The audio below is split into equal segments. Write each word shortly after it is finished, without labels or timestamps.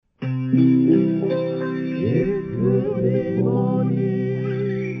Welcome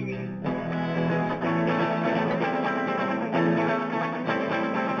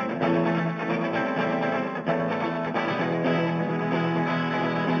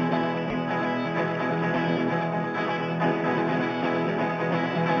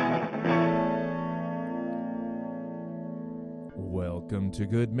to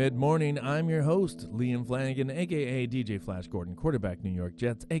Good Mid-Morning. I'm your host, Liam Flanagan, a.k.a. DJ Flash Gordon, quarterback New York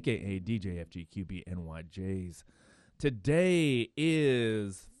Jets, a.k.a. DJ FGQB NYJs. Today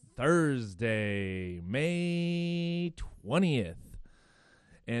is Thursday, May 20th.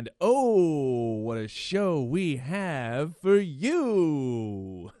 And oh, what a show we have for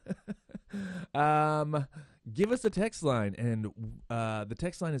you. Give us a text line, and the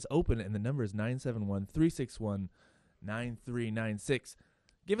text line is open, and the number is 971-361-9396.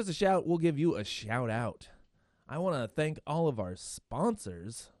 Give us a shout. We'll give you a shout out. I want to thank all of our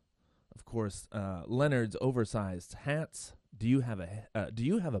sponsors. Of course, Leonard's Oversized Hats. Do you have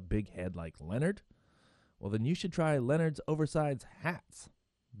a big head like Leonard? Well, then you should try Leonard's Oversized Hats.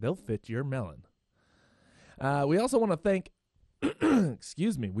 They'll fit your melon. We also want to thank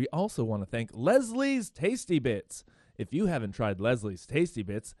we also want to thank Leslie's Tasty Bits. If you haven't tried Leslie's Tasty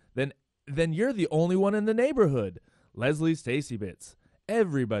Bits, then you're the only one in the neighborhood. Leslie's Tasty Bits.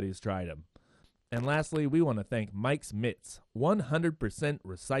 Everybody's tried them. And lastly, we want to thank Mike's Mitts, 100%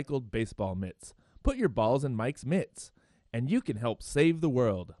 recycled baseball mitts. Put your balls in Mike's Mitts, and you can help save the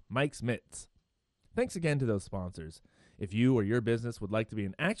world. Mike's Mitts. Thanks again to those sponsors. If you or your business would like to be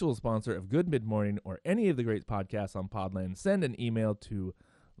an actual sponsor of Good Mid-Morning or any of the great podcasts on Podland, send an email to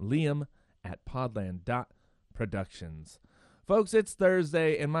liam@podland.productions. Folks, it's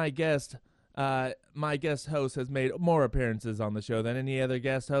Thursday, and my guest host has made more appearances on the show than any other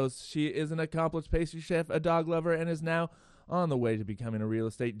guest host. She is an accomplished pastry chef, a dog lover, and is now on the way to becoming a real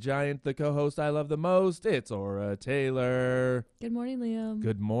estate giant. The co-host I love the most, it's Aura Taylor. Good morning, Liam.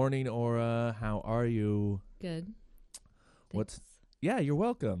 Good morning, Aura. How are you? Good. Yeah, you're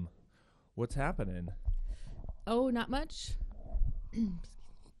welcome. What's happening? Oh, not much.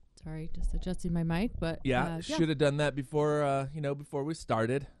 Sorry, just adjusting my mic, but should have done that before we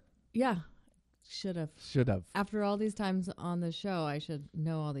started. Yeah. Should have. Should have. After all these times on the show, I should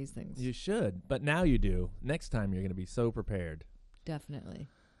know all these things. You should, but now you do. Next time you're going to be so prepared. Definitely.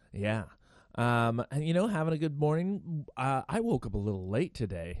 Yeah. And having a good morning. I woke up a little late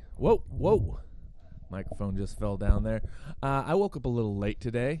today. Whoa. Microphone just fell down there. I woke up a little late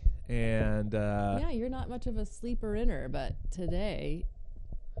today, and yeah, you're not much of a sleeper-inner, but today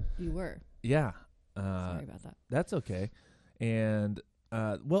you were. Yeah. Sorry about that. That's okay. And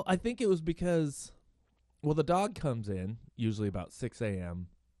I think it was because, the dog comes in usually about 6 a.m.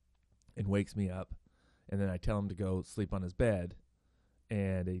 and wakes me up, and then I tell him to go sleep on his bed,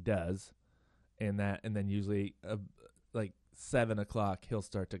 and he does, and then usually like 7 o'clock he'll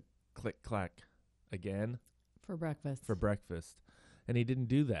start to click clack again for breakfast. And he didn't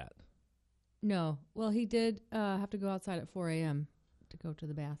do that. No, well, he did have to go outside at 4 a.m. to go to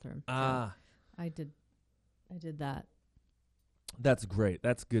the bathroom. So I did that. That's great.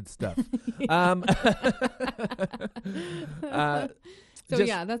 That's good stuff.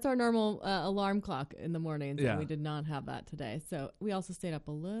 That's our normal alarm clock in the mornings. Yeah. And we did not have that today. So we also stayed up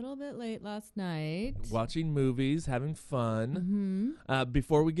a little bit late last night. Watching movies, having fun. Mm-hmm.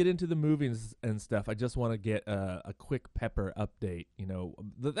 Before we get into the movies and stuff, I just want to get a quick Pepper update.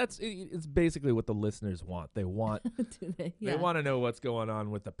 It's basically what the listeners want. They want they want to know what's going on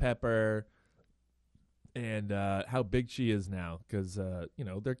with the Pepper. And how big she is now, because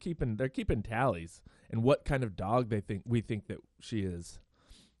they're keeping tallies, and what kind of dog we think that she is.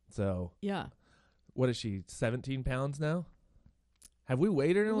 So yeah, what is she? 17 pounds now? Have we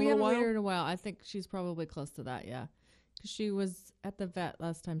weighed her in a little while? We haven't weighed her in a while. I think she's probably close to that. Yeah, because she was at the vet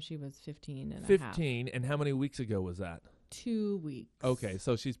last time. She was 15 and a half. 15, and how many weeks ago was that? 2 weeks. Okay,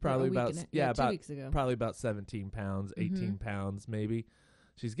 so she's probably about 2 weeks ago. Probably about 17 pounds, 18 pounds maybe.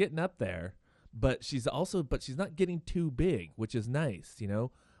 She's getting up there. But she's not getting too big, which is nice,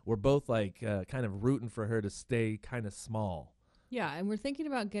 We're both kind of rooting for her to stay kind of small. Yeah, and we're thinking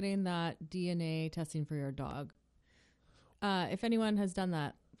about getting that DNA testing for your dog. If anyone has done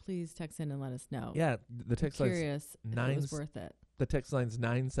that, please text in and let us know. Yeah, the text line's curious if it was worth it. The text line's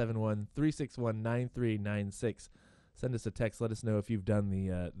 971-361-9396. Send us a text. Let us know if you've done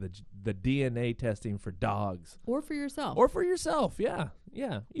the DNA testing for dogs. Or for yourself. Yeah.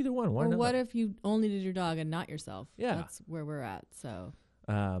 Yeah. Either one. Why not? Or what if you only did your dog and not yourself? Yeah. That's where we're at. So.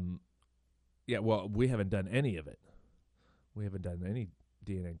 Yeah. Well, we haven't done any of it. We haven't done any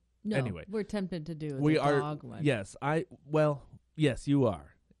DNA. No. Anyway, we're tempted to do the dog one. Yes. Yes, you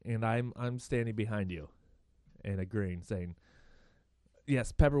are. and I'm standing behind you, and agreeing, saying,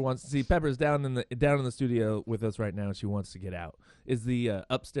 "Yes, Pepper wants to see." Pepper's down in the studio with us right now. She wants to get out. Is the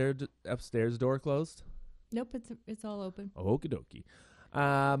upstairs door closed? Nope, it's all open. Okie dokie.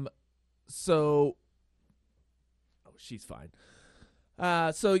 So, oh, she's fine.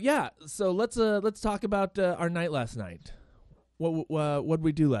 So let's talk about our night last night. What'd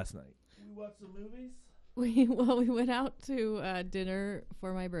we do last night? We watched some movies. We went out to dinner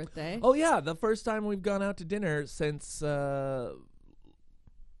for my birthday. Oh yeah, the first time we've gone out to dinner since. I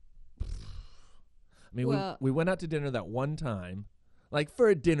mean, we went out to dinner that one time, like for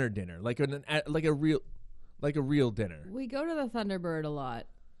a dinner, like a real dinner. We go to the Thunderbird a lot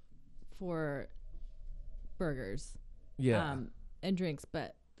for burgers, and drinks,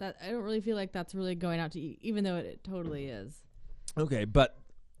 but that I don't really feel like that's really going out to eat, even though it totally is. Okay, but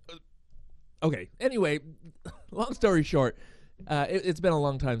okay. Anyway, long story short, it's been a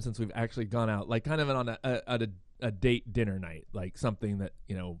long time since we've actually gone out, like kind of on a date dinner night, like something that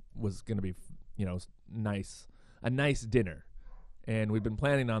was going to be nice, a nice dinner, and we've been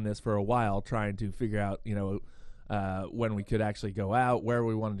planning on this for a while, trying to figure out when we could actually go out, where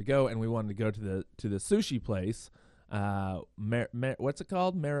we wanted to go, and we wanted to go to the sushi place. What's it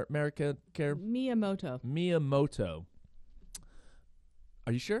called? Miyamoto.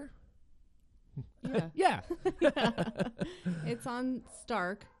 Are you sure? Yeah. Yeah. It's on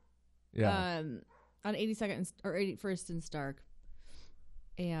Stark. Yeah. On 82nd or 81st and Stark,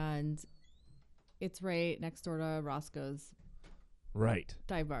 and it's right next door to Roscoe's. Right.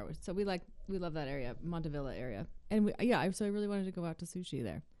 Dive bar. So we love that area, Montevilla area, and so I really wanted to go out to sushi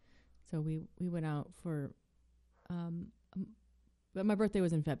there. So we went out for, but my birthday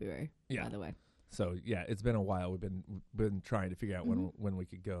was in February. Yeah. By the way. So yeah, it's been a while. We've been trying to figure out when we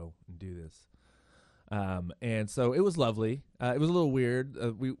could go and do this. And so it was lovely. It was a little weird.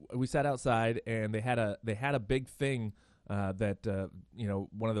 We sat outside, and they had a big thing that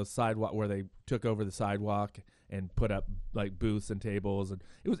one of those sidewalk where they took over the sidewalk and put up like booths and tables, and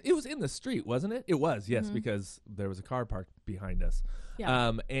it was in the street, wasn't it? It was, yes, because there was a car parked behind us.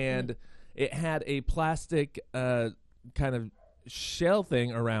 Yeah. And it had a plastic kind of shell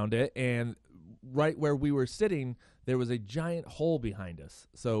thing around it, and right where we were sitting, there was a giant hole behind us.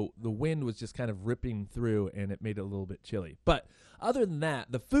 So the wind was just kind of ripping through, and it made it a little bit chilly. But other than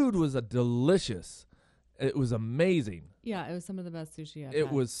that, the food was delicious. It was amazing. Yeah, it was some of the best sushi I've It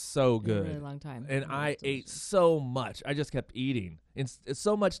had was so in good. a really long time. And It I was ate delicious. so much. I just kept eating. It's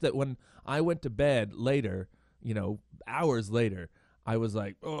so much that when I went to bed later, hours later, I was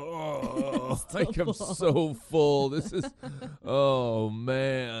like, oh, like I'm so full. This is, oh,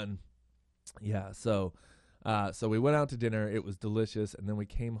 man. Yeah, so we went out to dinner. It was delicious, and then we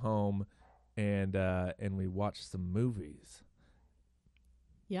came home, and we watched some movies.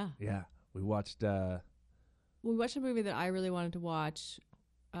 Yeah. Yeah, we watched. We watched a movie that I really wanted to watch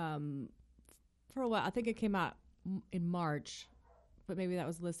for a while. I think it came out in March, but maybe that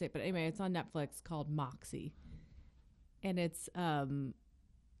was the list date. But anyway, it's on Netflix called Moxie, and it's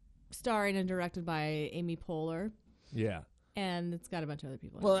starring and directed by Amy Poehler. Yeah. And it's got a bunch of other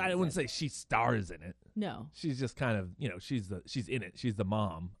people. Well, I wouldn't say she stars in it. No. She's just kind of, she's in it. She's the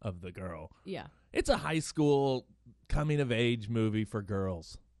mom of the girl. Yeah. It's a high school coming of age movie for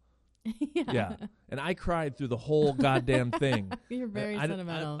girls. Yeah. And I cried through the whole goddamn thing. You're very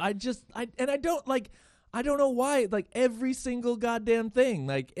sentimental. I don't know why, like every single goddamn thing,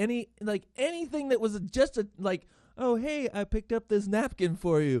 anything that was just oh, hey, I picked up this napkin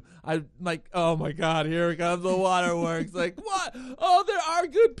for you. I'm like, oh my God, here comes the waterworks. Like, what? Oh, there are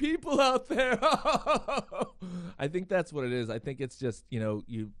good people out there. I think that's what it is. I think it's just,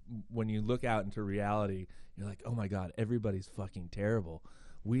 when you look out into reality, you're like, oh my God, everybody's fucking terrible.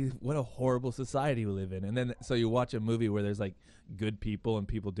 What a horrible society we live in. And then, so you watch a movie where there's like good people and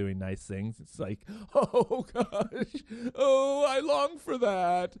people doing nice things. It's like, oh gosh, oh, I long for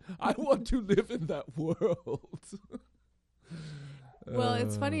that. I want to live in that world. Well,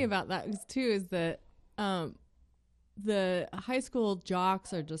 it's funny about that too, is that the high school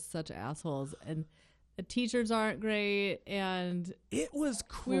jocks are just such assholes, and the teachers aren't great. And it was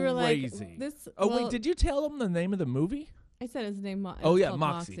crazy. We were like, wait, did you tell them the name of the movie? I said his name.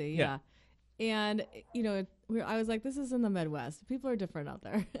 Moxie. Yeah. And I was like, this is in the Midwest. People are different out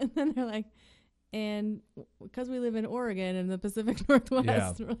there. And then they're like, and because we live in Oregon in the Pacific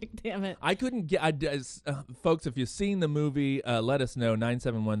Northwest, we're like, damn it. I couldn't get. Folks, if you've seen the movie, let us know.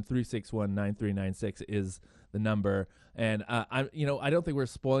 971-361-9396 is the number. And I don't think we're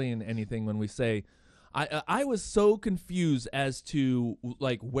spoiling anything when we say. I was so confused as to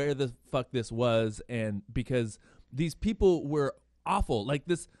like where the fuck this was, and because these people were awful. Like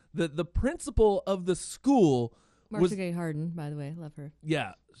this, the principal of the school was Marcia Gay Harden, by the way, love her.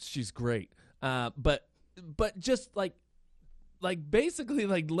 yeah, she's great. But just like basically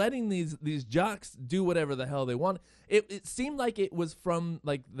like letting these jocks do whatever the hell they want. It seemed like it was from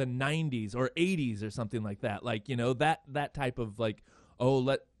like the 90s or 80s or something like that. Like, you know, that type of like,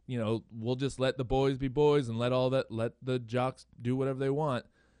 oh, we'll just let the boys be boys and let the jocks do whatever they want.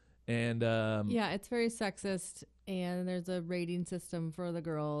 And yeah, it's very sexist, and there's a rating system for the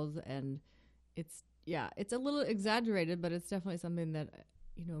girls, and it's a little exaggerated, but it's definitely something that,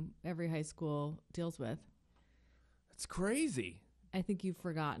 you know, every high school deals with. it's crazy. I think you've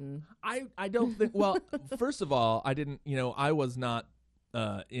forgotten. I don't think, well, first of all, I was not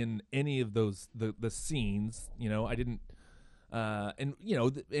in any of those, the scenes, you know, I didn't, and, you know,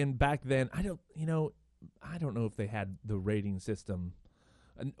 and back then, I don't know if they had the rating system,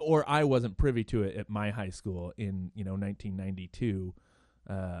 or I wasn't privy to it at my high school in, 1992.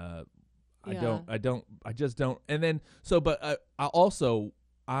 I just don't. And then, but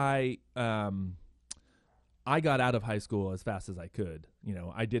I got out of high school as fast as I could. You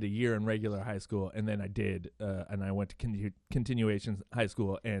know, I did a year in regular high school, and then and I went to continuation high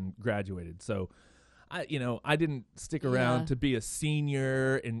school and graduated. So, I didn't stick around to be a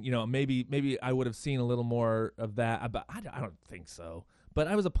senior, and maybe I would have seen a little more of that, but I don't think so. But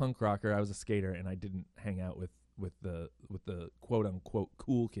I was a punk rocker, I was a skater, and I didn't hang out with the quote unquote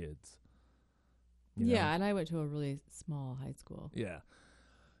cool kids. Yeah, and I went to a really small high school. Yeah.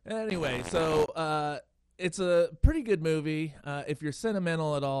 Anyway, so it's a pretty good movie. If you're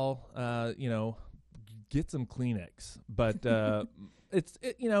sentimental at all, get some Kleenex. But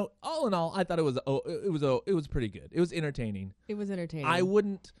all in all, I thought it was pretty good. It was entertaining. It was entertaining. I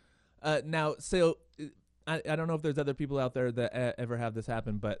wouldn't now. So I don't know if there's other people out there that ever have this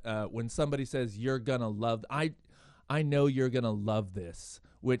happen, but when somebody says you're gonna love, I know you're gonna love this.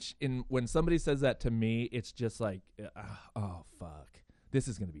 Which when somebody says that to me, it's just like, oh fuck, this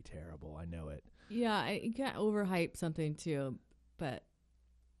is gonna be terrible. I know it. Yeah, you can't overhype something too, but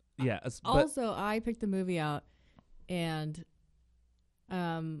yeah. Also, I picked the movie out, and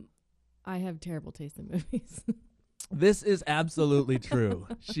I have terrible taste in movies. This is absolutely true.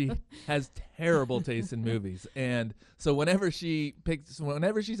 She has terrible taste in movies, and so whenever she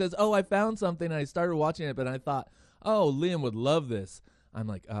says, "Oh, I found something," I started watching it, but I thought, "Oh, Liam would love this." I'm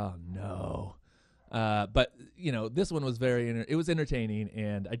like, "Oh no." But this one was it was entertaining,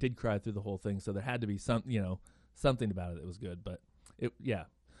 and I did cry through the whole thing. So there had to be something about it that was good. But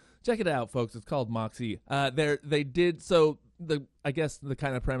check it out, folks. It's called Moxie. They did so. I guess the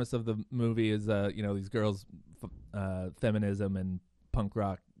kind of premise of the movie is, these girls, feminism and punk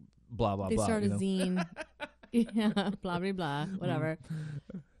rock, blah blah they blah. They start a zine. Yeah, blah blah blah, whatever.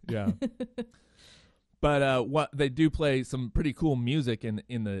 Yeah. But what they do play some pretty cool music in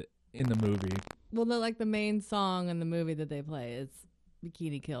the movie. Well, the main song in the movie that they play is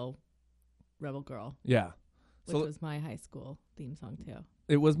Bikini Kill, Rebel Girl. Yeah. Which was my high school theme song too.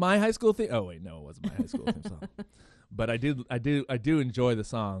 It was my high school theme. Oh wait, no, it wasn't my high school theme song. But I do enjoy the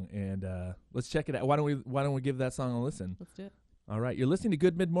song, and let's check it out. Why don't we give that song a listen? Let's do it. All right, you're listening to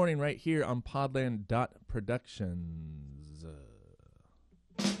Good Mid Morning right here on Podland.Productions.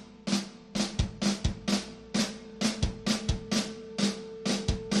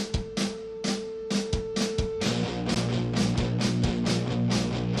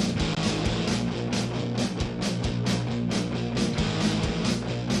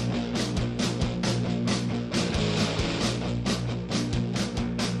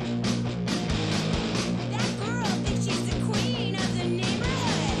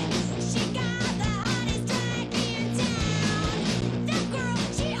 She got the hottest drag in town.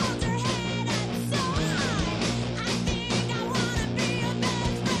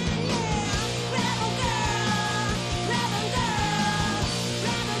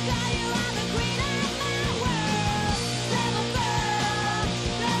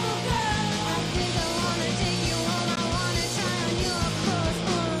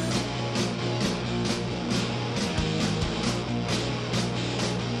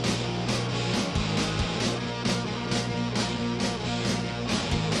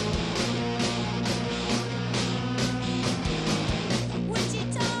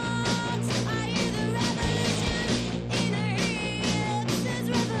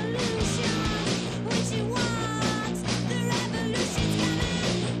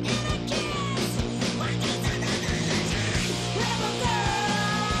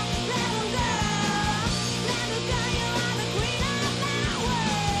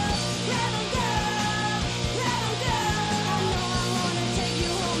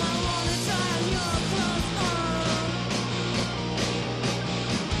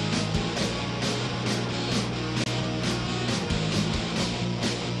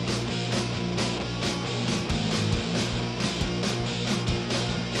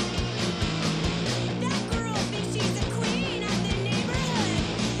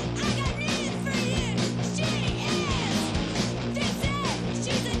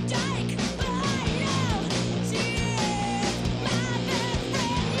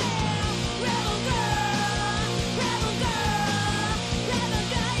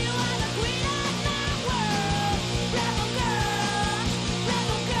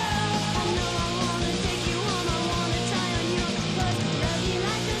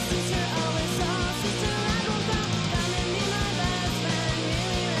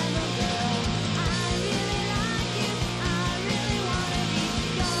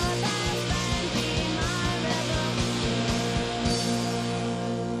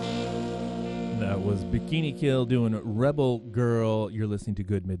 Bikini Kill doing Rebel Girl. You're listening to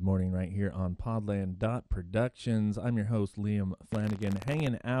Good Mid Morning right here on Podland Productions. I'm your host, Liam Flanagan,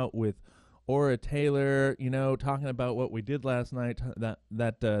 hanging out with Aura Taylor, talking about what we did last night.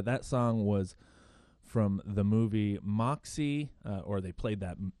 That song was from the movie Moxie, or they played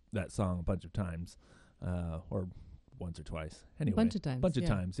that song a bunch of times, or once or twice. Anyway, bunch of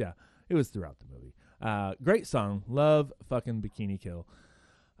times. Yeah. It was throughout the movie. Great song. Love fucking Bikini Kill.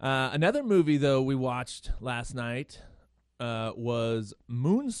 Another movie, though, we watched last night was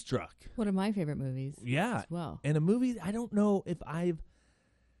Moonstruck. One of my favorite movies. Yeah. As well. And a movie, I don't know if I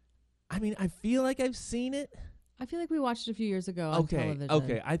feel like I've seen it. I feel like we watched it a few years ago on television.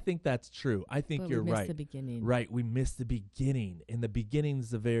 Okay. I think that's true. I think you're we missed right. the beginning. Right. We missed the beginning. And the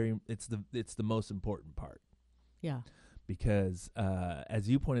beginning's it's the most important part. Yeah. Because as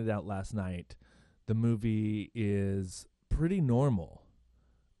you pointed out last night, the movie is pretty normal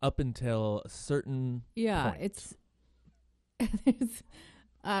up until a certain point. It's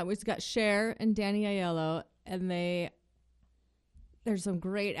we've got Cher and Danny Aiello, and there's some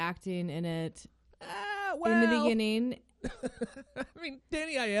great acting in it. In the beginning. I mean,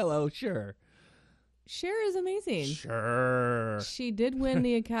 Danny Aiello, sure. Cher is amazing. Sure. She did win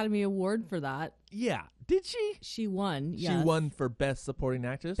the Academy Award for that. Yeah. Did she? She won, yes. She won for Best Supporting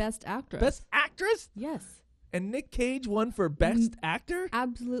Actress? Best Actress. Best Actress? Yes. And Nick Cage won for Best Actor?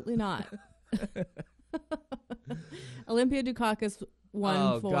 Absolutely not. Olympia Dukakis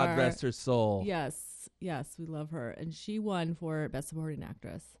won for... Oh, God rest her soul. Yes, we love her. And she won for Best Supporting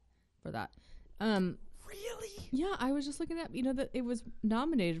Actress for that. Really? Yeah, I was just looking at, that it was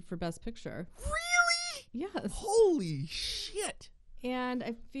nominated for Best Picture. Really? Yes. Holy shit. And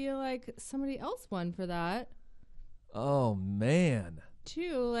I feel like somebody else won for that. Oh, man.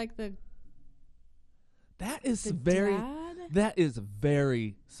 Too, like That is dad? That is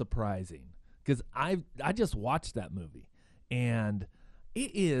very surprising because I just watched that movie and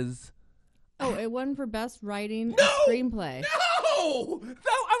it is. Oh, it won for Best Writing No, Screenplay.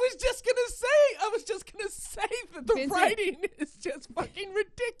 I was just gonna say that the writing is just fucking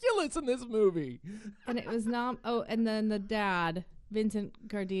ridiculous in this movie. And it was and then the dad, Vincent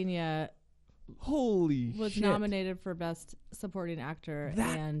Gardenia, was nominated for Best Supporting Actor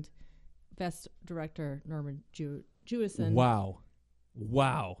and Best Director. Norman Jewison. Wow,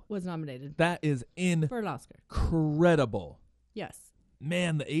 was nominated. That is for an Oscar. Incredible. Yes.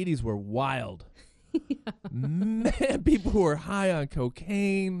 Man, the 80s were wild. Yeah. Man, people who were high on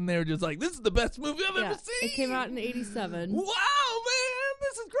cocaine, they were just like, this is the best movie I've ever seen. It came out in 87. Wow, man,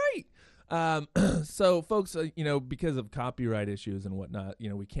 this is great. So, folks, because of copyright issues and whatnot,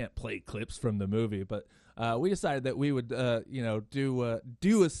 we can't play clips from the movie, but we decided that we would,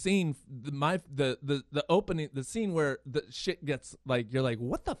 do a scene, the opening, the scene where the shit gets like, you're like,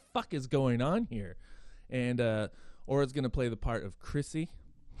 what the fuck is going on here? And Aura's going to play the part of Chrissy.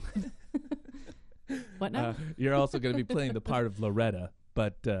 What now? You're also going to be playing the part of Loretta,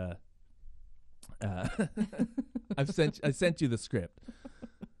 but I sent you the script.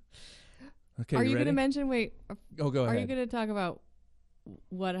 Okay, are you going to mention? Wait. Oh, go ahead. Are you going to talk about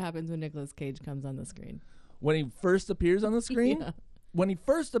what happens when Nicolas Cage comes on the screen? When he first appears on the screen? Yeah. When he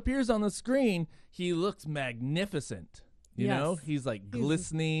first appears on the screen, he looks magnificent. You know, he's like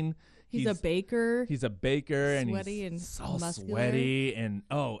glistening. He's a baker. He's a baker, and sweaty he's and all muscular. sweaty, and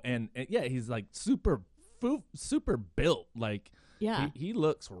yeah, he's like super built. Like, yeah, he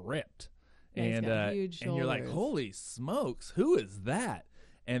looks ripped, yeah, and he's got huge shoulders. and you're like, holy smokes, who is that?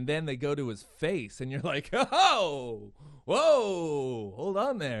 And then they go to his face, and you're like, oh, whoa, hold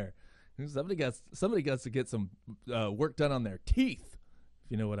on there. Somebody got to get some work done on their teeth,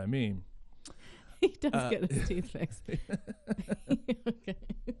 if you know what I mean. He does get his teeth fixed. Okay.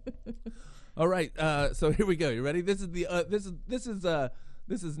 All right. So here we go. You ready? This is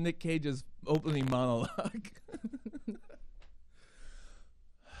Nick Cage's opening monologue.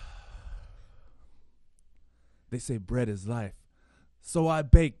 They say bread is life, so I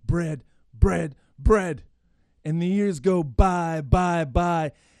bake bread, and the years go by.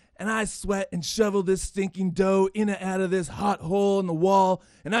 And I sweat and shovel this stinking dough in and out of this hot hole in the wall.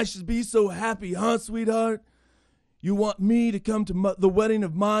 And I should be so happy, huh, sweetheart? You want me to come to the wedding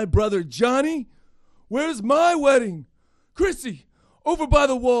of my brother Johnny? Where's my wedding? Chrissy, over by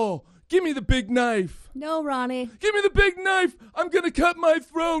the wall. Give me the big knife. No, Ronnie. Give me the big knife. I'm going to cut my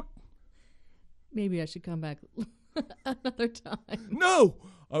throat. Maybe I should come back another time. No.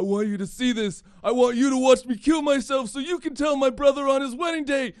 I want you to see this. I want you to watch me kill myself so you can tell my brother on his wedding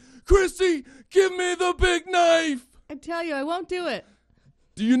day, Chrissy, give me the big knife. I tell you, I won't do it.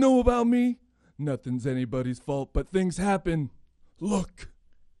 Do you know about me? Nothing's anybody's fault, but things happen. Look,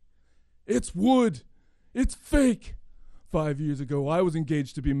 it's wood. It's fake. 5 years ago, I was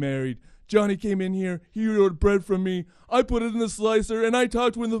engaged to be married. Johnny came in here. He ordered bread from me. I put it in the slicer, and I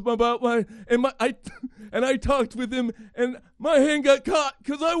talked with him about I talked with him, and my hand got caught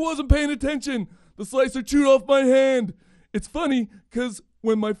because I wasn't paying attention. The slicer chewed off my hand. It's funny because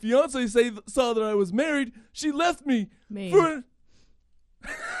when my fiance saw that I was married, she left me.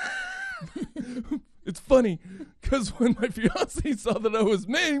 It's funny because when my fiance saw that I was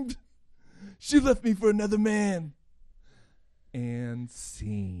maimed, she left me for another man. And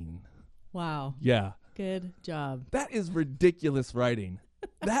scene. Wow. Yeah. Good job. That is ridiculous writing.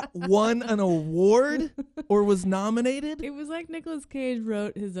 That won an award or was nominated? It was like Nicolas Cage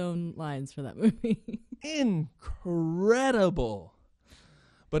wrote his own lines for that movie. Incredible.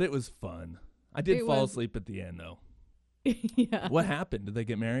 But it was fun. I did fall asleep at the end, though. Yeah. What happened? Did they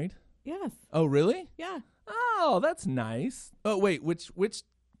get married? Yes. Oh, really? Yeah. Oh, that's nice. Oh, wait. Which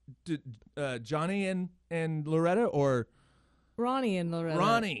did Johnny and Loretta or Ronnie and Loretta?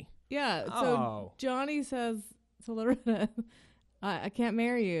 Ronnie. Yeah. So Johnny says to Loretta, I can't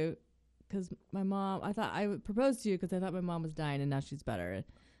marry you because my mom, I thought I would propose to you because I thought my mom was dying and now she's better.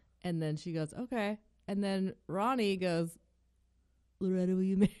 And then she goes, okay. And then Ronnie goes, Loretta, will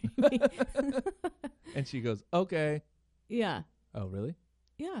you marry me? And she goes, okay. Yeah. Oh, really?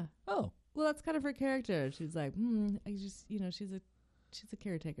 Yeah. Oh. Well, that's kind of her character. She's like, I just, she's a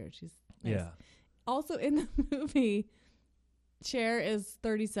caretaker. She's nice. Yeah. Also in the movie, Cher is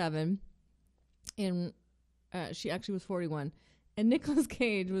 37 and she actually was 41 and Nicolas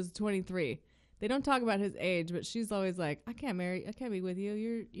Cage was 23. They don't talk about his age, but she's always like, I can't be with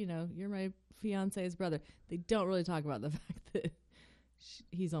you. You're my fiance's brother. They don't really talk about the fact that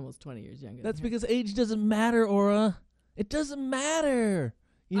he's almost 20 years younger. That's because age doesn't matter, Aura. It doesn't matter.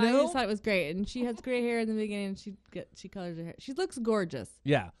 I just thought it was great. And she has gray hair in the beginning. She colors her hair. She looks gorgeous.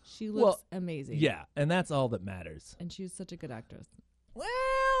 Yeah. She looks amazing. Yeah, and that's all that matters. And she's such a good actress.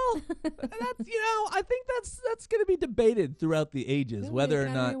 Well, that's I think that's going to be debated throughout the ages, whether or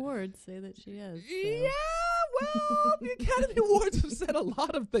not. The Academy Awards say that she is. So. Yeah, well, the Academy Awards have said a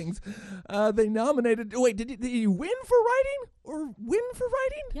lot of things. They nominated. Wait, did you win for writing or win for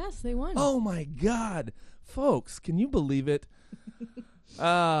writing? Yes, they won. Oh my God, folks, can you believe it?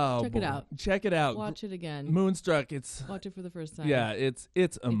 Oh, check it out. Check it out. Watch it again. Moonstruck. Watch it for the first time. Yeah, it's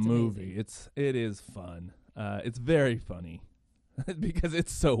a movie. Amazing. It is fun. It's very funny because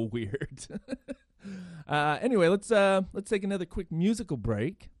it's so weird. Anyway, let's take another quick musical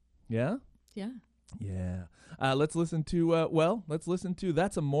break. Yeah. Yeah. Yeah. Let's listen to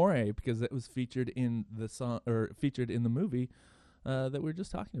That's Amore because it was featured in the song or featured in the movie that we were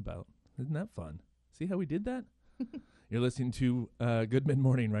just talking about. Isn't that fun? See how we did that? You're listening to Good Mid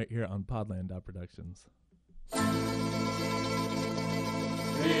Morning right here on Podland Productions. In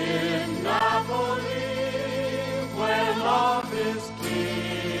Napoli, where love is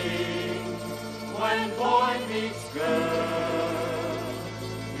king, when boy meets girl,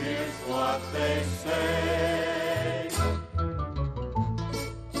 here's what they say.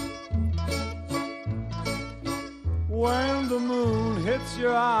 When the moon hits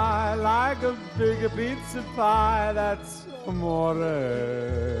your eye like a big pizza pie, that's amore.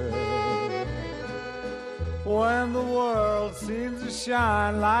 When the world seems to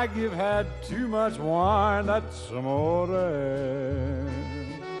shine like you've had too much wine, that's amore.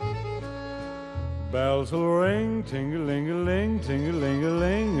 Bells will ring, ting-a-ling-a-ling,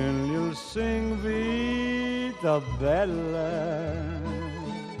 ting-a-ling-a-ling, and you'll sing Vita Bella.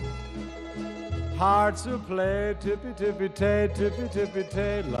 Hearts will play tippy-tippy-tay,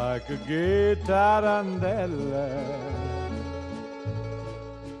 tippy-tippy-tay, like a gay tarantella.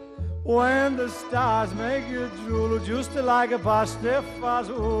 When the stars make you drool, just like a pasta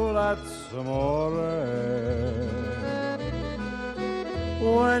fazool, that's amore.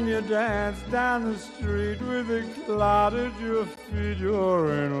 When you dance down the street with a cloud at your feet,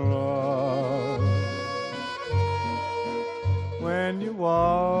 you're in love. When you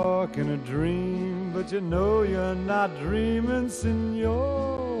walk in a dream, but you know you're not dreaming,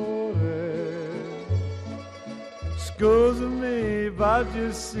 signore. Scusa me, but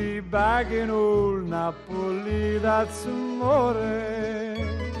you see, back in old Napoli, that's amore. When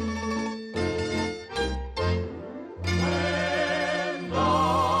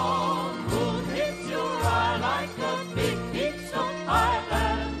the moon hits your eye like a big pizza pie,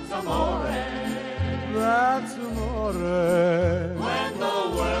 that's amore. That's amore. When the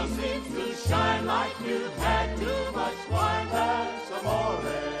world seems to shine like you've had too much wine, that's amore.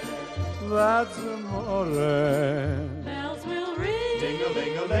 That's amore. Bells will ring,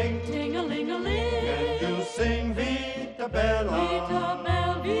 Ting-a-ling-a-ling, ting-a-ling-a-ling, and you'll sing Vita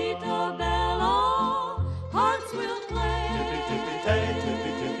Bella. Vita Bella,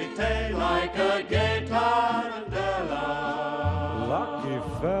 like a gay tarantella. Lucky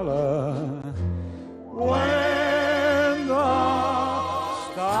fella. When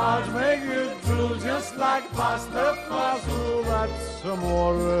the stars make you drool just like pasta fazool, that's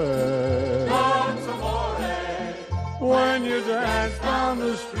amore. That's amore. When you dance down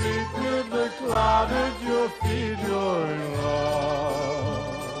the street with the cloud at your feet, you're in love.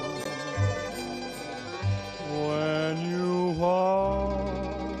 When you walk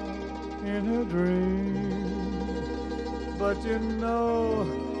in a dream, but you know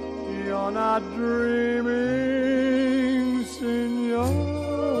you're not dreaming, signore.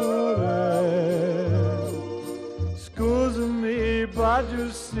 Scusa me, but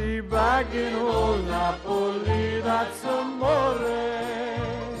you see, back in old Napoli, that's amore.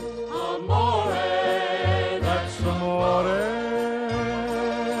 Amore. That's amore.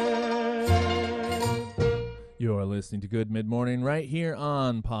 You're listening to Good Mid-Morning right here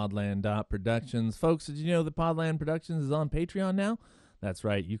on Podland Productions. Folks, did you know that Podland Productions is on Patreon now? That's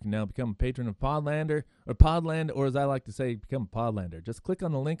right. You can now become a patron of Podlander, or Podland, or as I like to say, become a Podlander. Just click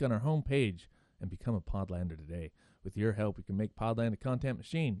on the link on our homepage and become a Podlander today. With your help, we can make Podland a content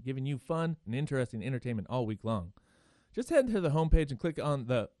machine, giving you fun and interesting entertainment all week long. Just head to the homepage and click on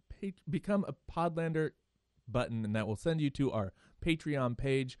the Become a Podlander button, and that will send you to our Patreon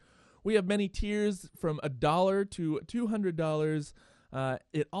page. We have many tiers from $1 to $200.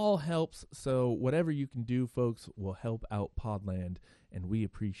 It all helps, so whatever you can do, folks, will help out Podland, and we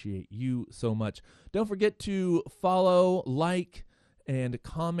appreciate you so much. Don't forget to follow, like, and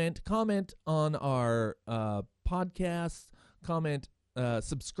comment. Comment on our podcasts. Comment,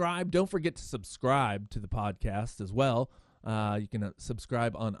 subscribe. Don't forget to subscribe to the podcast as well. You can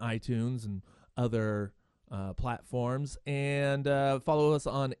subscribe on iTunes and other platforms, and follow us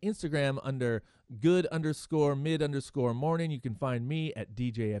on Instagram under good_mid_morning. You can find me at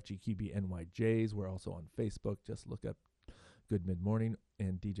DJFGQBNYJs. We're also on Facebook. Just look up Good Mid Morning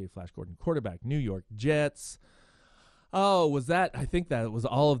and DJ Flash Gordon, quarterback, New York Jets. Oh, was that? I think that was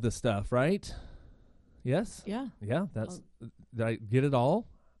all of the stuff, right? Yes? Yeah. Yeah, that's. Did I get it all?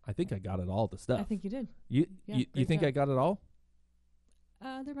 I think I got it all, the stuff. I think you did. You Yeah, you think job. I got it all?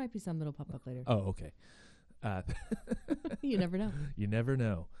 There might be some that'll pop up later. Oh, okay. You never know. You never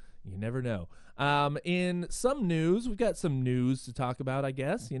know. You never know. In some news, we've got some news to talk about, I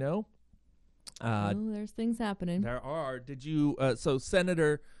guess, you know. There's things happening. There are. Did you, so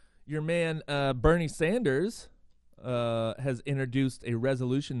Senator, your man, Bernie Sanders, has introduced a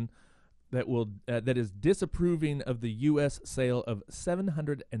resolution that will, that is disapproving of the U.S. sale of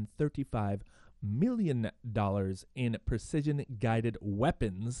 $735 million in precision-guided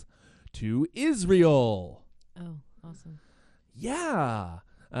weapons to Israel. Oh, awesome. Yeah.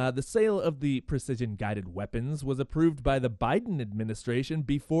 The sale of the precision-guided weapons was approved by the Biden administration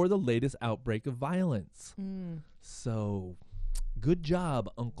before the latest outbreak of violence. So, good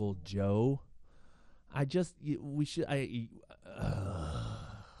job, Uncle Joe.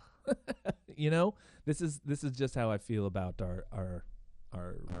 You know, this is just how I feel about our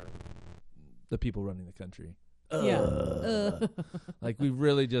the people running the country. Yeah. Like, we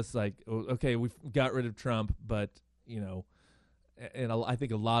really just okay, we've got rid of Trump, but you know, and I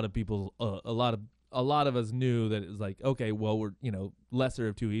think a lot of people, a lot of us knew that it was like, okay, well, we're, you know, lesser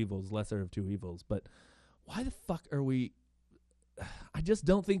of two evils. But why the fuck are we? I just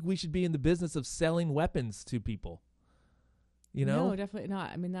don't think we should be in the business of selling weapons to people. You know? No, definitely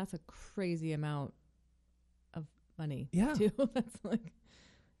not. I mean, that's a crazy amount of money. Yeah. Too. That's like.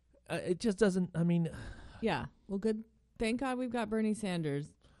 It just doesn't. I mean. Yeah. Well, good. Thank God we've got Bernie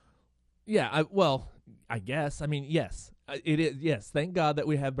Sanders. Yeah. I guess. I mean, yes. It is. Yes. Thank God that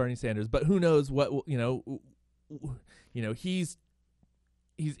we have Bernie Sanders. But who knows what, you know, he's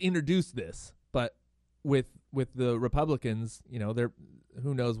introduced this, but with the Republicans, you know,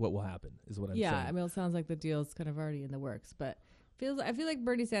 who knows what will happen is what I'm saying. Yeah. I mean, it sounds like the deal's kind of already in the works, but I feel like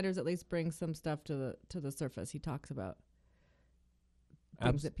Bernie Sanders at least brings some stuff to the surface. He talks about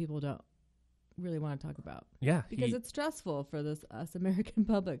things that people don't really want to talk about. Yeah. Because it's stressful for us American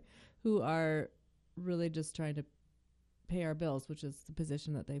public who are really just trying to pay our bills, which is the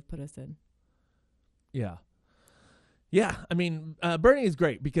position that they've put us in. Yeah. Yeah, I mean, Bernie is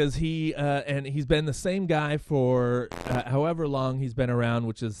great because and he's been the same guy for however long he's been around,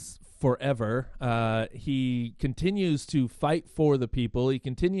 which is forever. He continues to fight for the people. He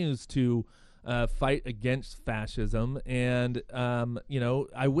continues to fight against fascism, and you know,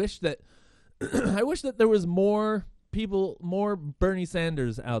 I wish that there was more people, more Bernie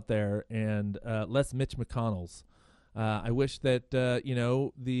Sanders out there, and less Mitch McConnells. I wish that you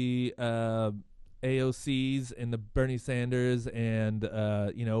know, the AOCs and the Bernie Sanders and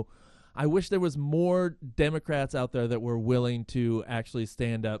you know, I wish there was more Democrats out there that were willing to actually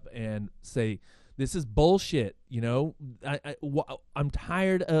stand up and say, this is bullshit. You know, I'm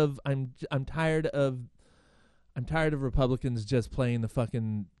tired of Republicans just playing the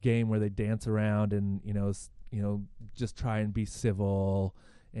fucking game where they dance around and just try and be civil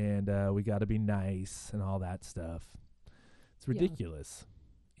and we got to be nice and all that stuff. It's ridiculous.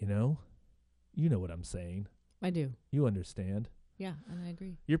 You know what I'm saying. I do. You understand. Yeah, and I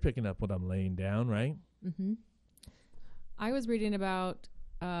agree. You're picking up what I'm laying down, right? Mm-hmm. I was reading about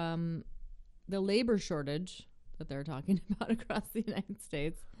the labor shortage that they're talking about across the United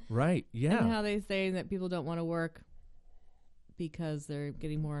States. Right, yeah. And how they say that people don't want to work because they're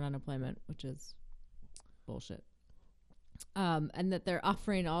getting more unemployment, which is bullshit. And that they're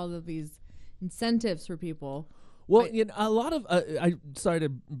offering all of these incentives for people. Well, a lot of I sorry to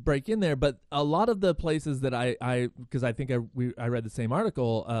break in there, but a lot of the places that because I think I read the same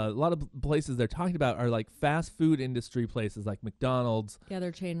article. A lot of places they're talking about are like fast food industry places, like McDonald's. Yeah,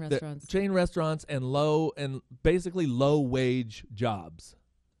 they're chain restaurants. Chain restaurants and basically low wage jobs.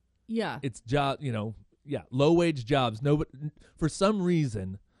 Yeah, it's low wage jobs. No, but for some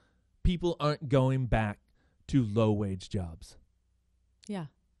reason, people aren't going back to low wage jobs. Yeah,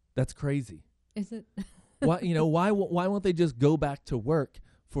 that's crazy. Is it? Why won't they just go back to work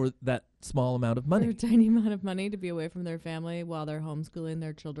for that small amount of money? For a tiny amount of money to be away from their family while they're homeschooling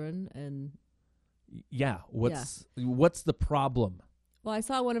their children. And what's the problem? Well, I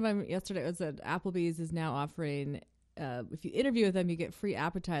saw one of them yesterday. It was that Applebee's is now offering, if you interview with them, you get free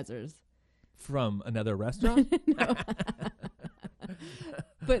appetizers. From another restaurant? No.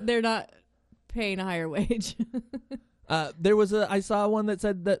 But they're not paying a higher wage. I saw one that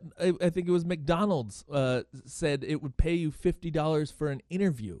said that I think it was McDonald's said it would pay you $50 for an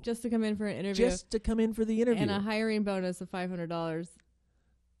interview. Just to come in for an interview. Just to come in for the interview. And a hiring bonus of $500.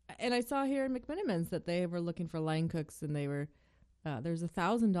 And I saw here in McMenamins that they were looking for line cooks, and they were there's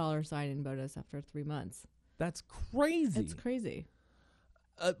 $1,000 signing bonus after 3 months. That's crazy. It's crazy.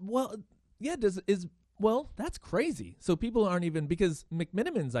 That's crazy. So people aren't even, because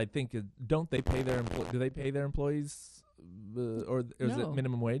McMenamins, I think, do they pay their employees or is it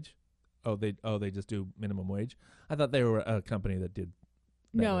minimum wage? They just do minimum wage. I thought they were a company that did.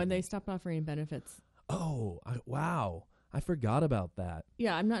 No, and they stopped offering benefits. Oh, wow. I forgot about that.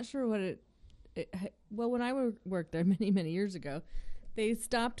 Yeah, I'm not sure what well, when I worked there many, many years ago, they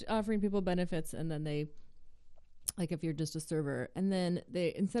stopped offering people benefits, and then they, like if you're just a server, and then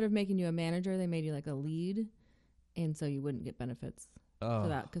they, instead of making you a manager, they made you like a lead, and so you wouldn't get benefits for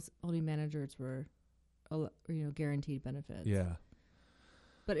that, because only managers were, guaranteed benefits. Yeah.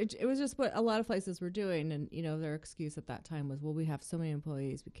 But it was just what a lot of places were doing, and their excuse at that time was, well, we have so many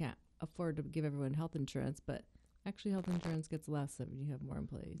employees, we can't afford to give everyone health insurance, but actually health insurance gets less if you have more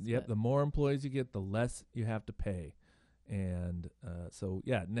employees. Yep, the more employees you get, the less you have to pay. And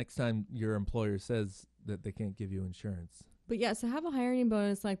next time your employer says that they can't give you insurance. But yeah, so have a hiring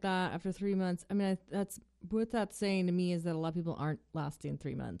bonus like that after 3 months. I mean, that's what that's saying to me is that a lot of people aren't lasting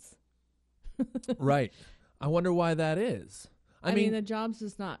 3 months. Right. I wonder why that is. I mean, the job's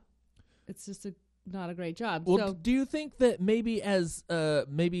just not. It's just not a great job. Well, so, do you think that maybe as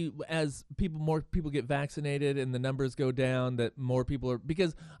more people get vaccinated and the numbers go down, that more people are,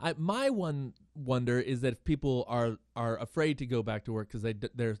 because my one wonder is that if people are afraid to go back to work because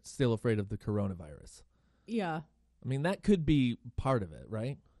they're still afraid of the coronavirus. Yeah. I mean, that could be part of it,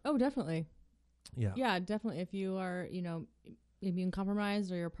 right? Oh, definitely. Yeah. Yeah, definitely. If you are, immune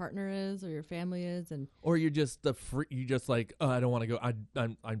compromised, or your partner is, or your family is, or you're just you just like, oh, I don't want to go.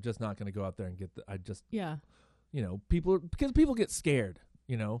 I'm just not going to go out there and get people get scared.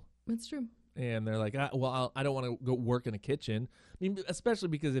 That's true. And they're like, I don't want to go work in a kitchen. I mean, especially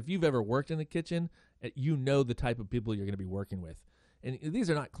because if you've ever worked in a kitchen, you know the type of people you're going to be working with, and these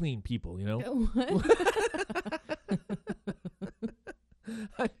are not clean people. What?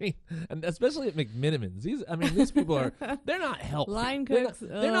 I mean, and especially at McMenamins, these people they're not healthy. Line cooks.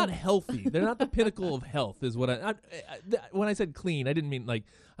 They're not healthy. They're not the pinnacle of health, is what when I said clean, I didn't mean like,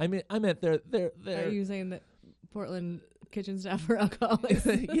 I meant they're. Are you saying that Portland kitchen staff are alcoholics?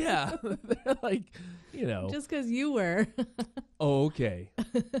 Yeah. They're like, Just because you were. Oh, okay.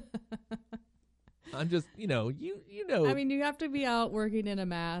 I'm just, you know. I mean, you have to be out working in a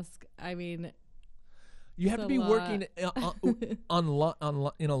mask. I mean, you have to be working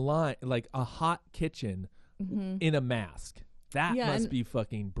in a line, like a hot kitchen, in a mask. That must be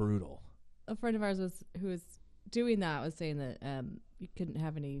fucking brutal. A friend of ours who was doing that was saying that you couldn't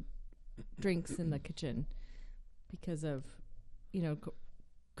have any drinks in the kitchen because of,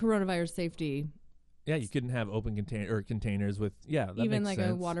 coronavirus safety Yeah, you couldn't have open containers with that even makes like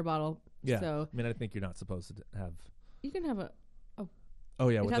sense. a water bottle. Yeah, So I mean, I think you're not supposed to have. you can have a. Oh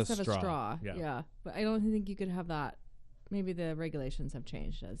yeah, It with has a to have straw. a straw. Yeah. But I don't think you could have that. Maybe the regulations have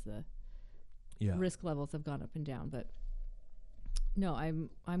changed as the Yeah. risk levels have gone up and down. But no, I'm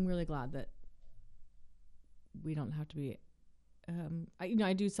really glad that we don't have to be.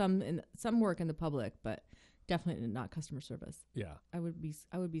 I do some work in the public, but definitely not customer service. Yeah. I would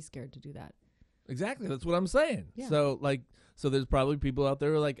be scared to do that. Exactly. That's what I'm saying. Yeah. So there's probably people out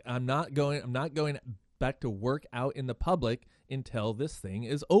there who are like, I'm not going back to work out in the public until this thing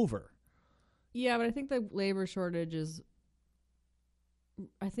is over. Yeah, but I think the labor shortage is.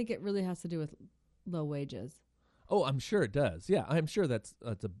 I think it really has to do with low wages. Oh, I'm sure it does. Yeah, I'm sure that's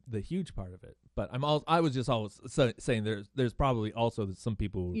the huge part of it. But I was just always saying there's probably also some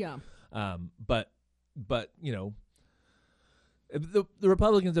people who, Yeah. but you know, the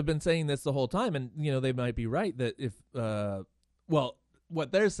Republicans have been saying this the whole time, and you know they might be right that if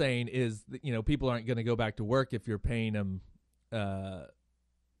what they're saying is that, you know, people aren't going to go back to work if you're paying them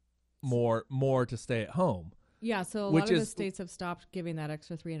more to stay at home. Yeah, so a Which lot of the is- states have stopped giving that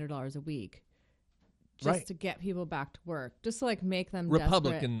extra $300 a week just Right. to get people back to work, just to like make them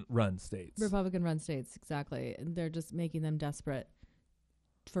Republican-run states. Republican-run states, exactly. And they're just making them desperate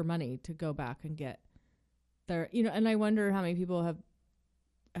for money to go back and get their, you know, and I wonder how many people have,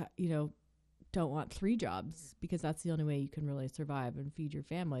 don't want 3 jobs because that's the only way you can really survive and feed your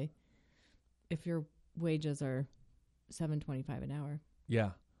family if your wages are $7.25 an hour.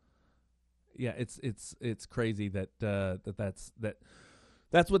 Yeah. Yeah, it's crazy that's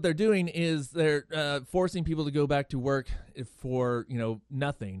what they're doing is they're forcing people to go back to work for, you know,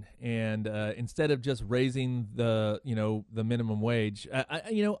 nothing, and instead of just raising the minimum wage.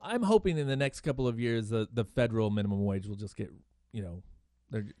 I'm hoping in the next couple of years the federal minimum wage will just get, you know,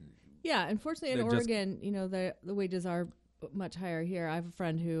 Yeah, unfortunately in They're just- Oregon, you know, the wages are much higher here. I have a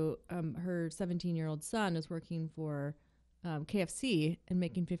friend who her 17-year-old son is working for KFC and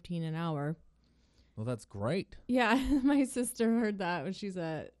making $15 an hour. Well, that's great. Yeah, my sister heard that when she's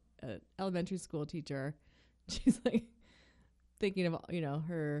a elementary school teacher. She's like thinking of, you know,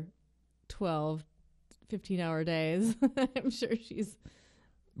 her 12, 15-hour days. I'm sure she's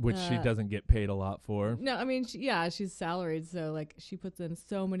Which she doesn't get paid a lot for. no. I mean, she's salaried, so like she puts in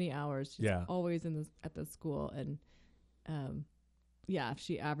so many hours. She's Yeah. always at the school, and if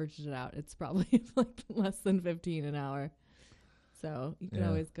she averages it out, it's probably like less than 15 an hour. So you can Yeah.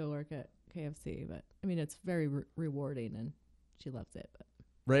 always go work at KFC, but I mean, it's very rewarding, and she loves it. But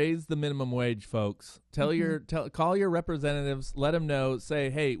Raise the minimum wage, folks. Call your representatives. Let them know. Say,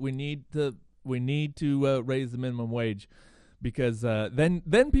 hey, we need to raise the minimum wage, because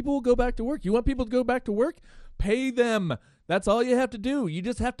then people will go back to work. You want people to go back to work? Pay them. That's all you have to do. You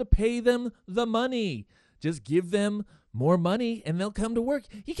just have to pay them the money. Just give them more money, and they'll come to work.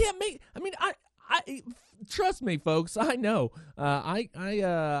 You can't make. I mean, I trust me, folks. I know.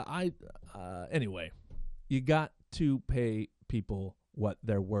 Anyway, you got to pay people what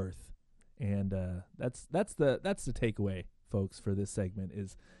they're worth, and that's the takeaway, folks, for this segment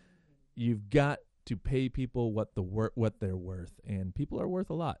is you've got to pay people what they're worth, and people are worth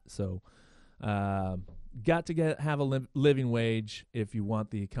a lot. So, got to have a living wage if you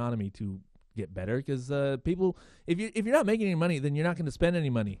want the economy to get better, because people, if you're not making any money, then you're not going to spend any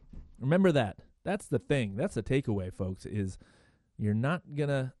money. Remember that. That's the thing. That's the takeaway, folks, is you're not going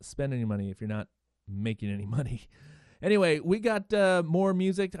to spend any money if you're not making any money. Anyway, we got more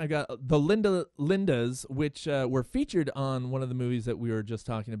music. I got the Lindas, which were featured on one of the movies that we were just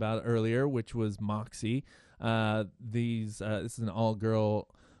talking about earlier, which was Moxie. This is an all-girl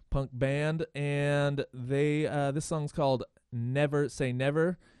punk band, and this song's called Never Say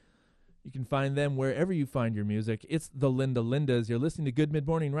Never. You can find them wherever you find your music. It's the Lindas. You're listening to Good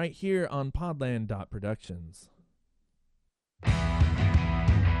Mid-Morning right here on Podland.Productions.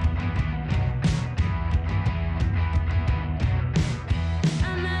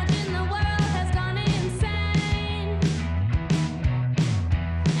 Imagine the world has gone insane,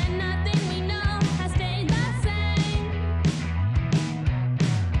 and nothing we know has stayed the same.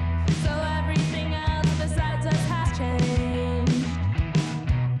 So everything else besides us has changed.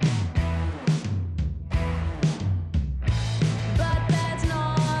 But that's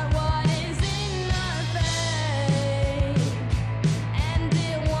not what is in our fate.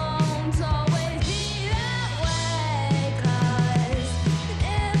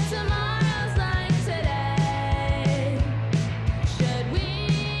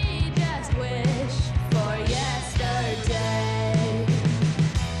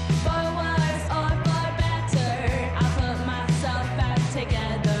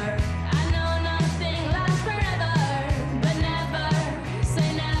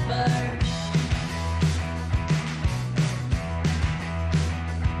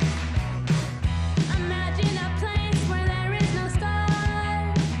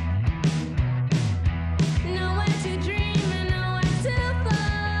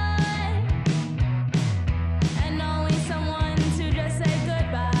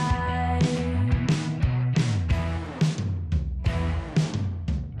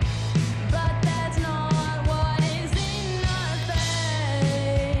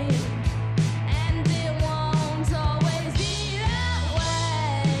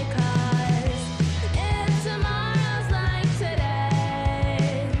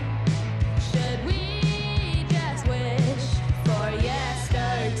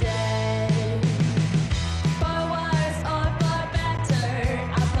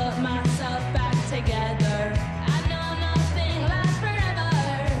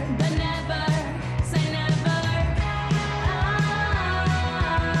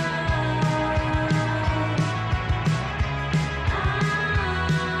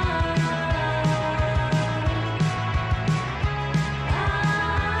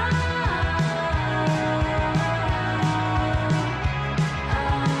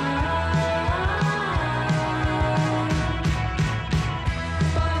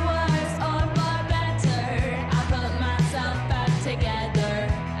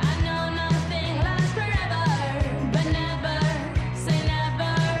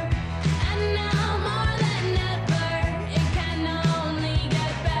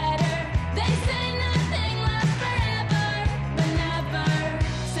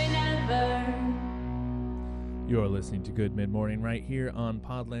 listening to Good Mid Morning right here on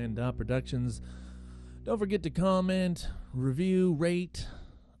Podland Productions. Don't forget to comment, review, rate,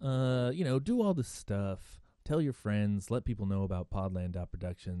 do all the stuff. Tell your friends, let people know about Podland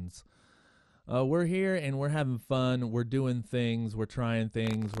Productions. We're here and we're having fun. We're doing things. We're trying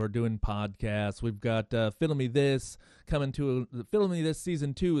things. We're doing podcasts. We've got Fiddle Me This Fiddle Me This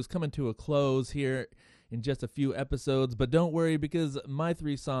season 2 is coming to a close here in just a few episodes. But don't worry, because My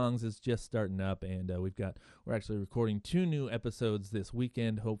 3 Songs is just starting up, and we're actually recording 2 new episodes this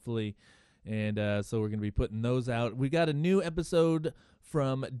weekend, hopefully. And so we're going to be putting those out. We got a new episode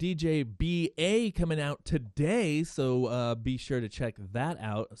from DJ BA coming out today, so be sure to check that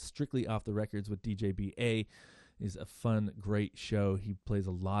out. Strictly Off the Records with DJ BA is a fun, great show. He plays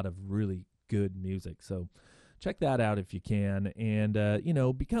a lot of really good music, so check that out if you can. And,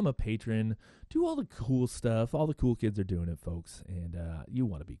 become a patron. Do all the cool stuff. All the cool kids are doing it, folks. And you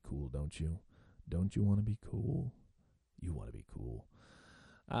want to be cool, don't you? Don't you want to be cool? You want to be cool.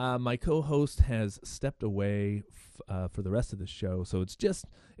 My co-host has stepped away for the rest of the show, so it's just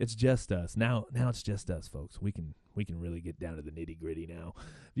us now. Now it's just us, folks. We can really get down to the nitty gritty now.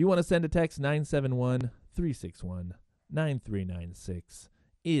 If you want to send a text, 971-361-9396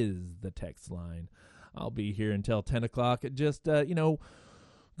 is the text line. I'll be here until 10 o'clock. Just going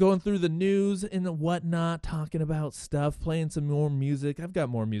through the news and whatnot, talking about stuff, playing some more music. I've got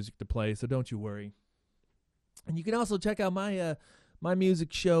more music to play, so don't you worry. And you can also check out my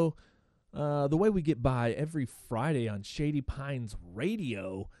music show, The Way We Get By, every Friday on Shady Pines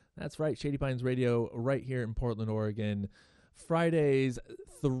Radio. That's right, Shady Pines Radio right here in Portland, Oregon. Fridays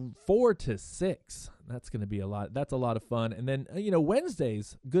 4 to 6. That's going to be a lot. That's a lot of fun. And then,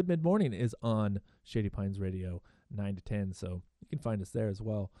 Wednesdays, Good Mid Morning is on Shady Pines Radio 9 to 10. So you can find us there as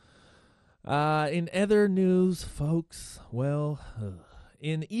well. In other news, folks,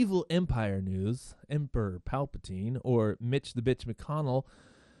 in evil empire news, Emperor Palpatine, or Mitch the Bitch McConnell,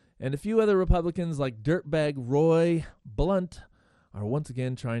 and a few other Republicans like dirtbag Roy Blunt are once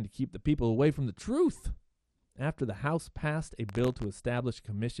again trying to keep the people away from the truth. After the House passed a bill to establish a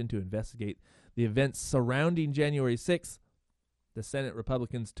commission to investigate the events surrounding January 6th, the Senate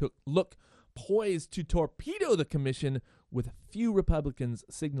Republicans look poised to torpedo the commission, with a few Republicans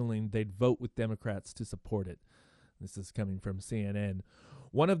signaling they'd vote with Democrats to support it. This is coming from CNN.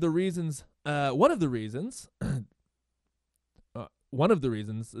 One of the reasons that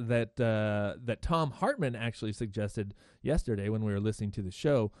Tom Hartman actually suggested yesterday when we were listening to the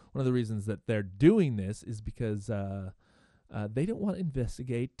show, one of the reasons that they're doing this is because they don't want to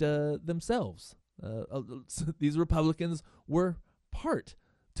investigate themselves. These Republicans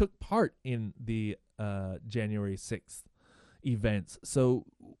took part in the January 6th events, so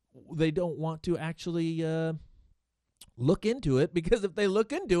they don't want to actually look into it, because if they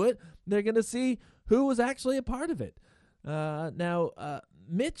look into it, they're going to see who was actually a part of it.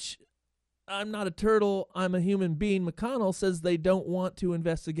 Mitch, I'm not a turtle, I'm a human being, McConnell says they don't want to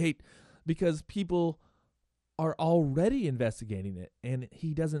investigate because people are already investigating it, and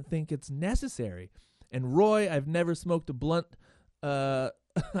he doesn't think it's necessary. And Roy, I've never smoked a blunt in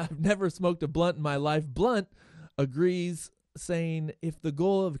my life. Blunt agrees, saying if the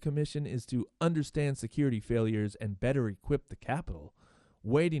goal of a commission is to understand security failures and better equip the Capitol,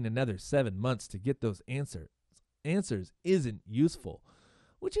 waiting another 7 months to get those answers isn't useful,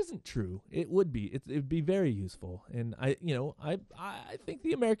 which isn't true. It would be. It'd be very useful, and I think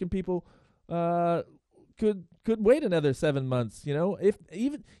the American people could wait another 7 months. I'd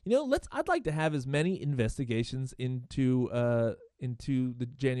like to have as many investigations into the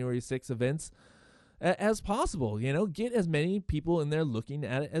January 6th events as possible. Get as many people in there looking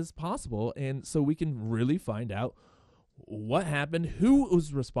at it as possible, and so we can really find out what happened, who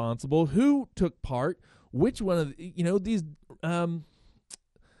was responsible, who took part, which one of these. I'm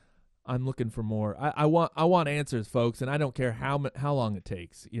looking for more. I want answers, folks, and I don't care how long it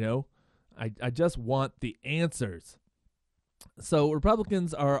takes. I just want the answers. So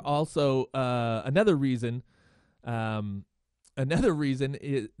Republicans are also another reason. Another reason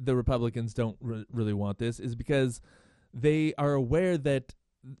the Republicans don't really want this is because they are aware that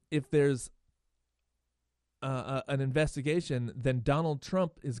if there's an investigation, then Donald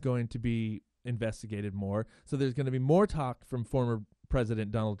Trump is going to be investigated more. So there's going to be more talk from former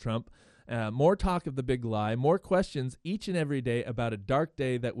President Donald Trump, more talk of the big lie, more questions each and every day about a dark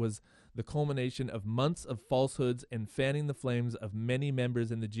day that was the culmination of months of falsehoods and fanning the flames of many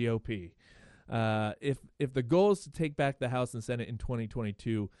members in the GOP. If the goal is to take back the House and Senate in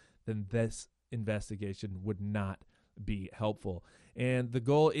 2022, then this investigation would not be helpful. And the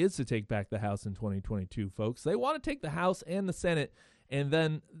goal is to take back the House in 2022, folks. They want to take the House and the Senate, and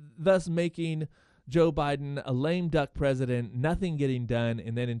then thus making Joe Biden, a lame duck president, nothing getting done,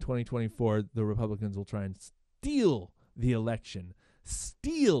 and then in 2024, the Republicans will try and steal the election.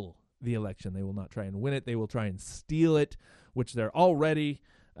 Steal the election. They will not try and win it. They will try and steal it, which they're already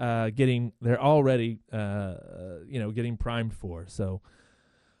getting primed for. So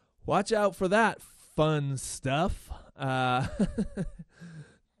watch out for that fun stuff.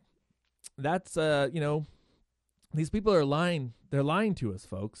 That's these people are lying. They're lying to us,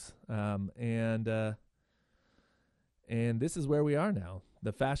 folks. And this is where we are now.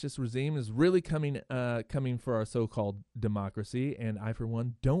 The fascist regime is really coming for our so-called democracy, and I, for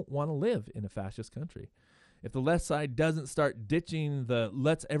one, don't want to live in a fascist country. If the left side doesn't start ditching the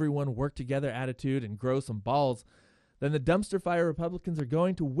let's everyone work together attitude and grow some balls, then the dumpster fire Republicans are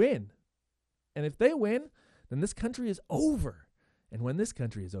going to win. And if they win, then this country is over. And when this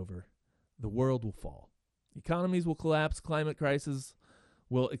country is over, the world will fall. Economies will collapse, climate crisis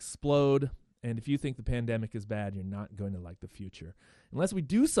will explode, and if you think the pandemic is bad, you're not going to like the future. Unless we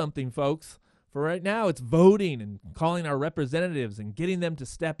do something, folks. For right now, it's voting and calling our representatives and getting them to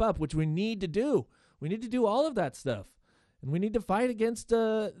step up, which we need to do. We need to do all of that stuff. And we need to fight against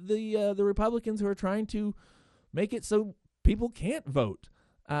the Republicans who are trying to make it so people can't vote.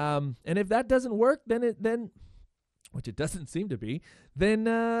 And if that doesn't work, then which it doesn't seem to be, then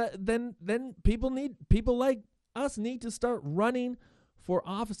people like us need to start running for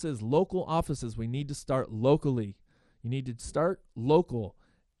offices, local offices. We need to start locally. You need to start local.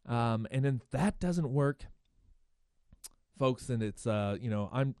 And if that doesn't work, folks, then it's I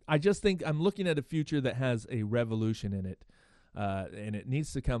just think I'm looking at a future that has a revolution in it. And it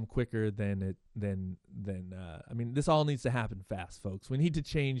needs to come quicker than this all needs to happen fast, folks. We need to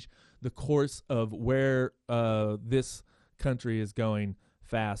change the course of where this country is going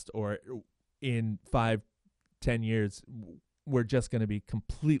fast, or in 5-10 years, we're just going to be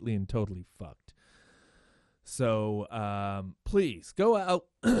completely and totally fucked. So please go out,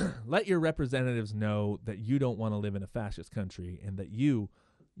 let your representatives know that you don't want to live in a fascist country and that you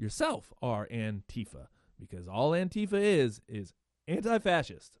yourself are Antifa. Because all Antifa is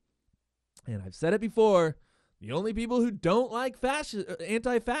anti-fascist. And I've said it before, the only people who don't like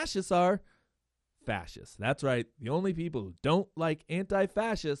anti-fascists are fascists. That's right. The only people who don't like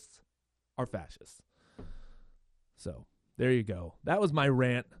anti-fascists are fascists. So, there you go. That was my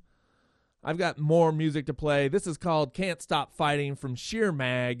rant. I've got more music to play. This is called Can't Stop Fighting from Sheer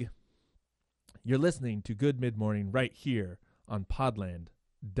Mag. You're listening to Good Mid-Morning right here on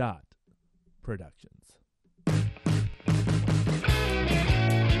Podland.Productions. Thank you.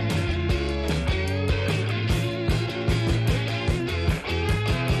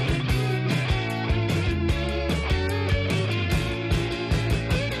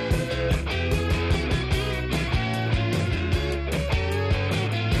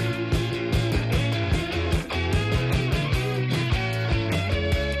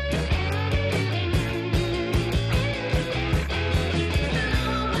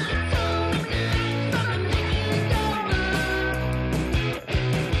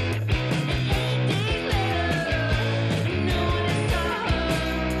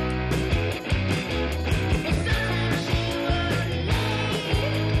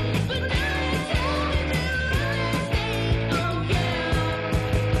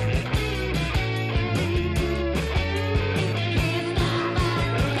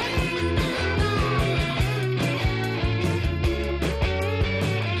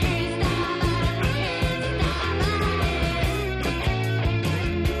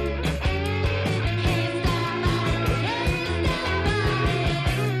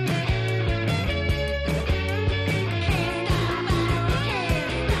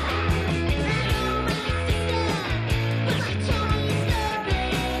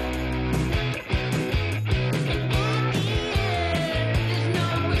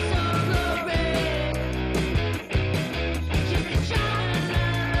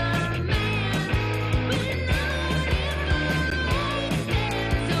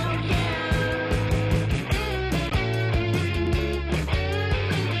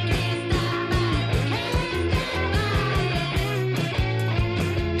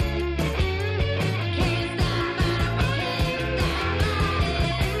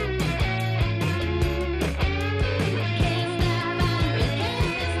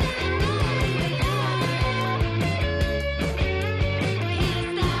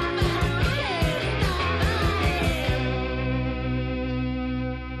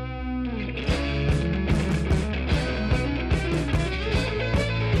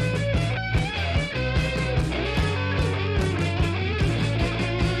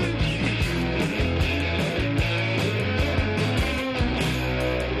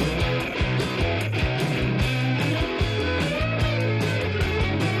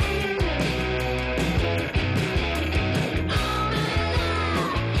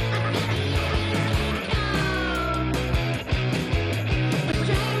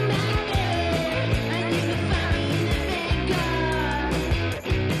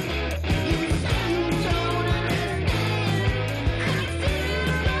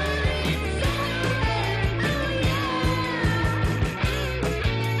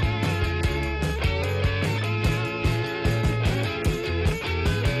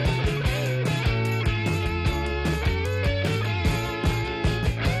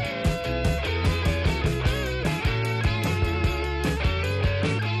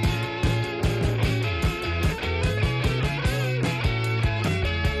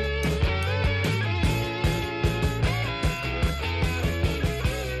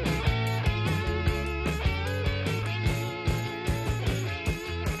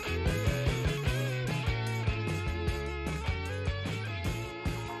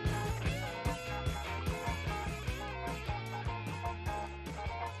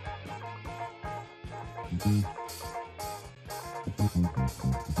 We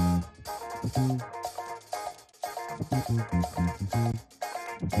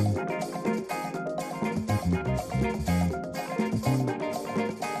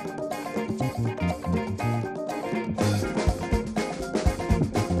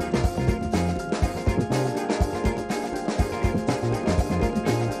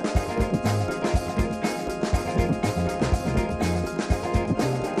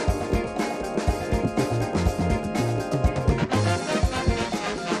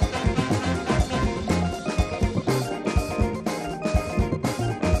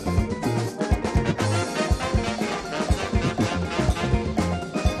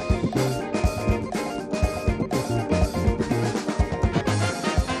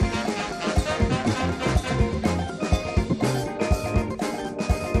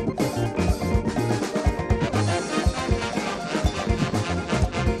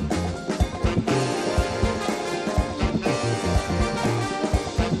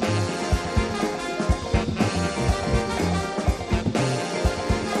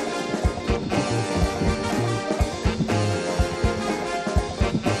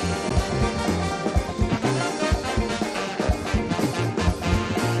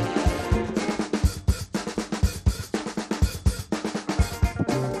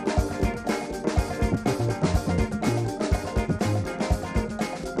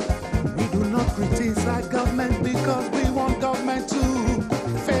do not criticize government because we want government to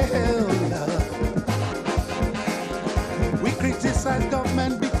fail. We criticize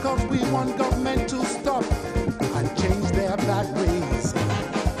government because we want government to stop and change their bad ways.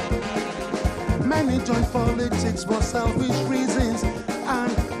 Many join politics for selfish reasons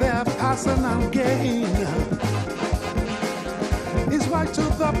and their personal gain. It's why to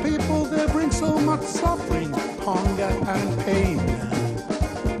the people they bring so much suffering, hunger and pain.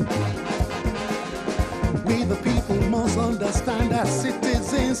 We the people must understand as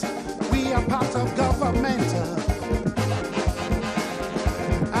citizens, we are part of government.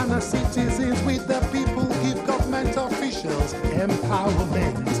 And as citizens, we the people give government officials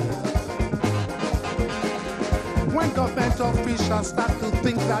empowerment. When government officials start to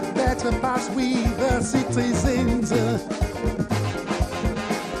think that better pass we the citizens,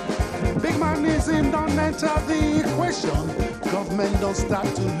 big manism don't enter the equation. Government don't start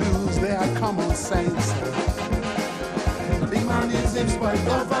to lose their common sense. Big manism spoil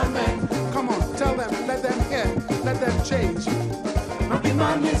government. Come on, tell them, let them hear, let them change. Big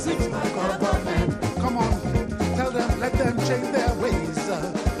manism spoil government. Come on, tell them, let them change their ways.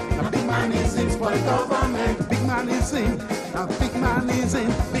 Big manism spoil government. Big manism, big manism,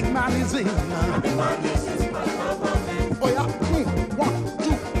 big manism. Big manism spoil government. Oh yeah, 1,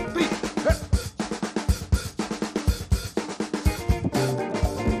 2, 3, hey.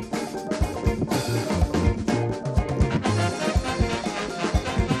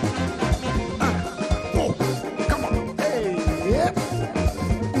 Come on, hey, yep.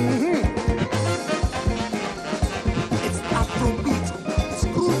 It's Afrobeat, it's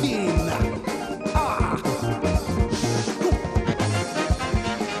grooving.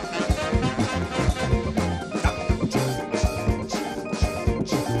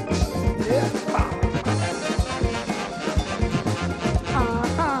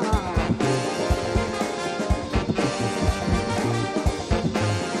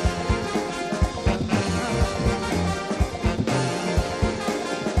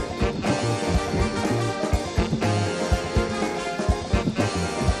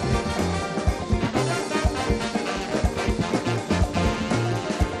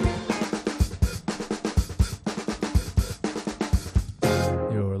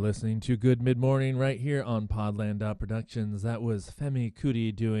 Listening to Good Mid Morning right here on Podland Productions. That was Femi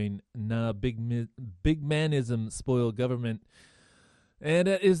Kuti doing "Nah Big Manism Spoil Government," and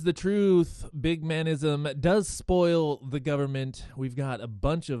that is the truth. Big manism does spoil the government. We've got a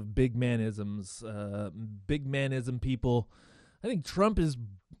bunch of big manisms, big manism people. I think Trump is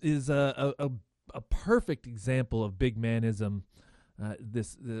a perfect example of big manism.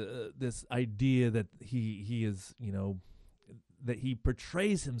 This idea that he is, you know, that he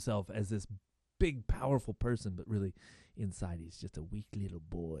portrays himself as this big, powerful person, but really inside he's just a weak little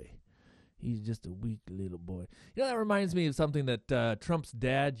boy. He's just a weak little boy. You know, that reminds me of something that Trump's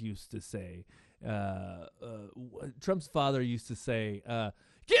dad used to say. Trump's father used to say,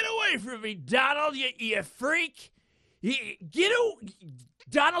 "Get away from me, Donald, you freak!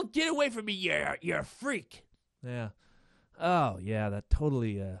 Donald, get away from me, you're a freak." Yeah. Oh, yeah, that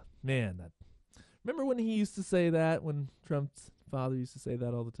totally, man, that. Remember when he used to say that, when Trump's father used to say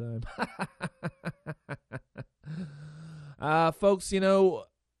that all the time? Folks, you know,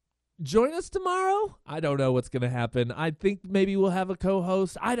 join us tomorrow. I don't know what's going to happen. I think maybe we'll have a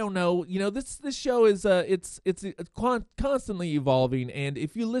co-host. I don't know. This show is it's constantly evolving, and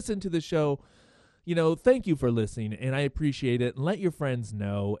if you listen to the show, thank you for listening, and I appreciate it. And let your friends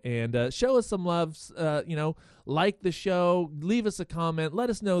know, and show us some love. Like the show, leave us a comment,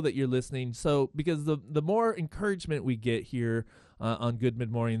 let us know that you're listening. So because the more encouragement we get here on Good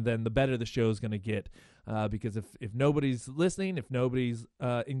Mid Morning, then the better the show is going to get. Because if nobody's listening, if nobody's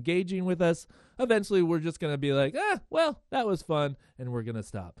engaging with us, eventually we're just going to be like, well, that was fun, and we're going to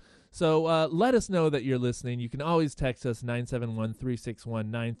stop. So let us know that you're listening. You can always text us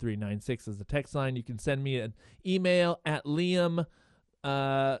 971-361-9396 as the text line. You can send me an email at Liam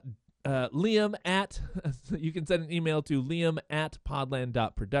at you can send an email to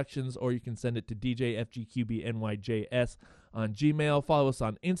liam@podland.productions, or you can send it to djfgqbnyjs on Gmail. Follow us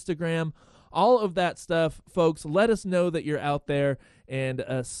on Instagram. All of that stuff, folks. Let us know that you're out there, and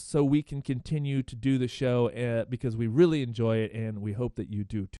so we can continue to do the show because we really enjoy it, and we hope that you do too.